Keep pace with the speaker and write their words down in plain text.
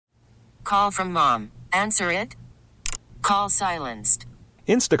call from mom. Answer it. Call silenced.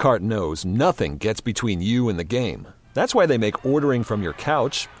 Instacart knows nothing gets between you and the game. That's why they make ordering from your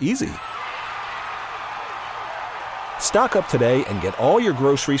couch easy. Stock up today and get all your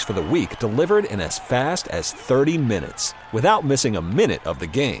groceries for the week delivered in as fast as 30 minutes without missing a minute of the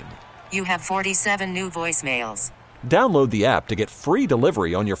game. You have 47 new voicemails. Download the app to get free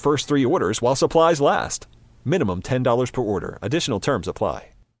delivery on your first 3 orders while supplies last. Minimum $10 per order. Additional terms apply.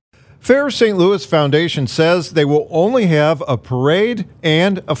 Fair St. Louis Foundation says they will only have a parade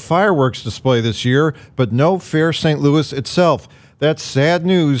and a fireworks display this year, but no Fair St. Louis itself. That's sad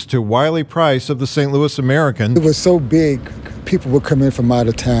news to Wiley Price of the St. Louis American. It was so big, people would come in from out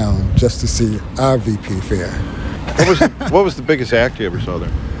of town just to see our VP Fair. What was the biggest act you ever saw there?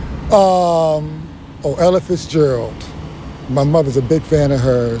 Ella Fitzgerald. My mother's a big fan of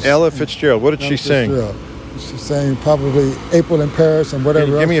hers. Ella Fitzgerald. What did she sing? She sang probably April in Paris and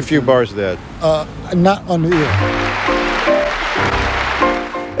whatever. Give me a few bars of that. Not on the ear.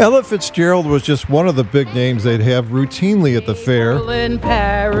 Ella Fitzgerald was just one of the big names they'd have routinely at the fair. In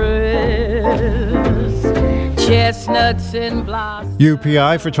Paris, chestnuts and blossoms.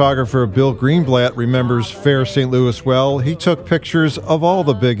 UPI photographer Bill Greenblatt remembers Fair St. Louis well. He took pictures of all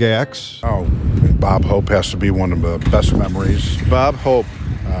the big acts. Oh, Bob Hope has to be one of the best memories. Bob Hope.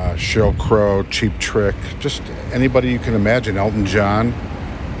 Sheryl Crow, Cheap Trick, just anybody you can imagine, Elton John.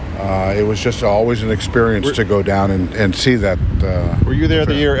 It was just always an experience to go down and see that. Were you there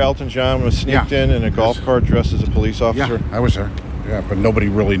the year Elton John was sneaked in a golf cart dressed as a police officer? Yeah, I was there. Yeah, but nobody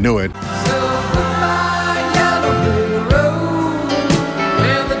really knew it.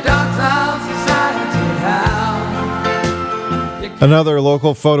 Another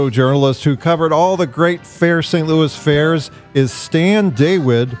local photojournalist who covered all the great Fair St. Louis fairs is Stan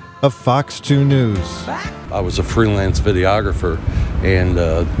Daywood of Fox 2 News. I was a freelance videographer, and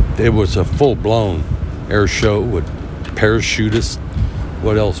it was a full-blown air show with parachutists.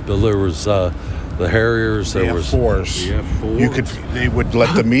 What else, Bill? There was the Harriers. There was F4s. The F4s. They would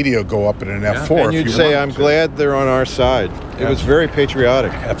let the media go up in an F4. And you'd say, "I'm glad they're on our side." It was very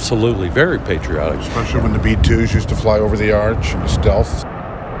patriotic. Absolutely, very patriotic. Especially when the B-2s used to fly over the arch in stealth.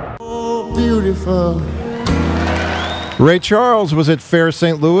 Oh, beautiful. Ray Charles was at Fair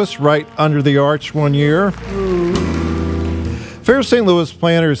St. Louis right under the arch one year. Fair St. Louis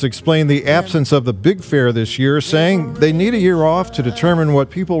planners explained the absence of the big fair this year, saying they need a year off to determine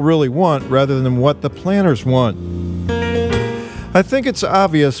what people really want rather than what the planners want. I think it's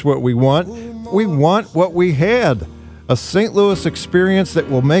obvious what we want. We want what we had. A St. Louis experience that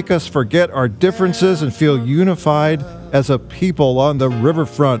will make us forget our differences and feel unified as a people on the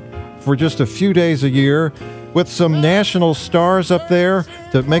riverfront for just a few days a year, with some national stars up there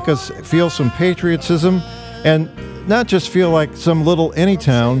to make us feel some patriotism and not just feel like some little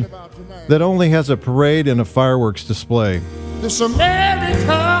anytown that only has a parade and a fireworks display. This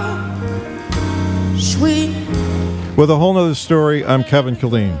America, sweet. With a whole nother story, I'm Kevin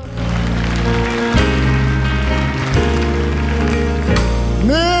Killeen.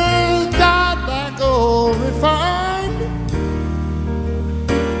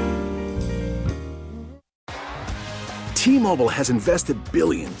 T-Mobile has invested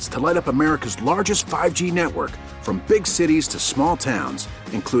billions to light up America's largest 5G network, from big cities to small towns,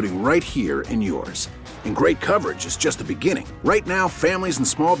 including right here in yours. And great coverage is just the beginning. Right now, families and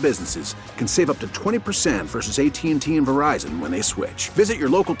small businesses can save up to 20% versus AT&T and Verizon when they switch. Visit your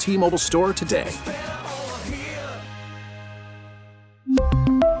local T-Mobile store today.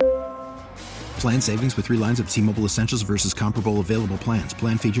 Plan savings with 3 lines of T-Mobile Essentials versus comparable available plans.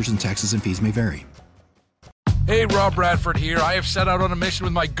 Plan features and taxes and fees may vary. Hey, Rob Bradford here. I have set out on a mission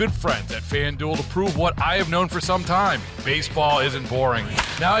with my good friends at FanDuel to prove what I have known for some time. Baseball isn't boring.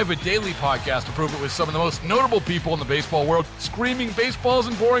 Now I have a daily podcast to prove it with some of the most notable people in the baseball world, screaming baseball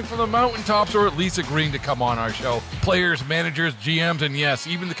isn't boring from the mountaintops, or at least agreeing to come on our show. Players, managers, GMs, and yes,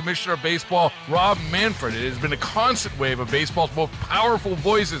 even the commissioner of baseball, Rob Manfred. It has been a constant wave of baseball's most powerful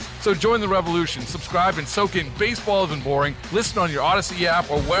voices. So join the revolution. Subscribe and soak in Baseball Isn't Boring. Listen on your Odyssey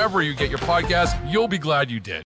app or wherever you get your podcasts. You'll be glad you did.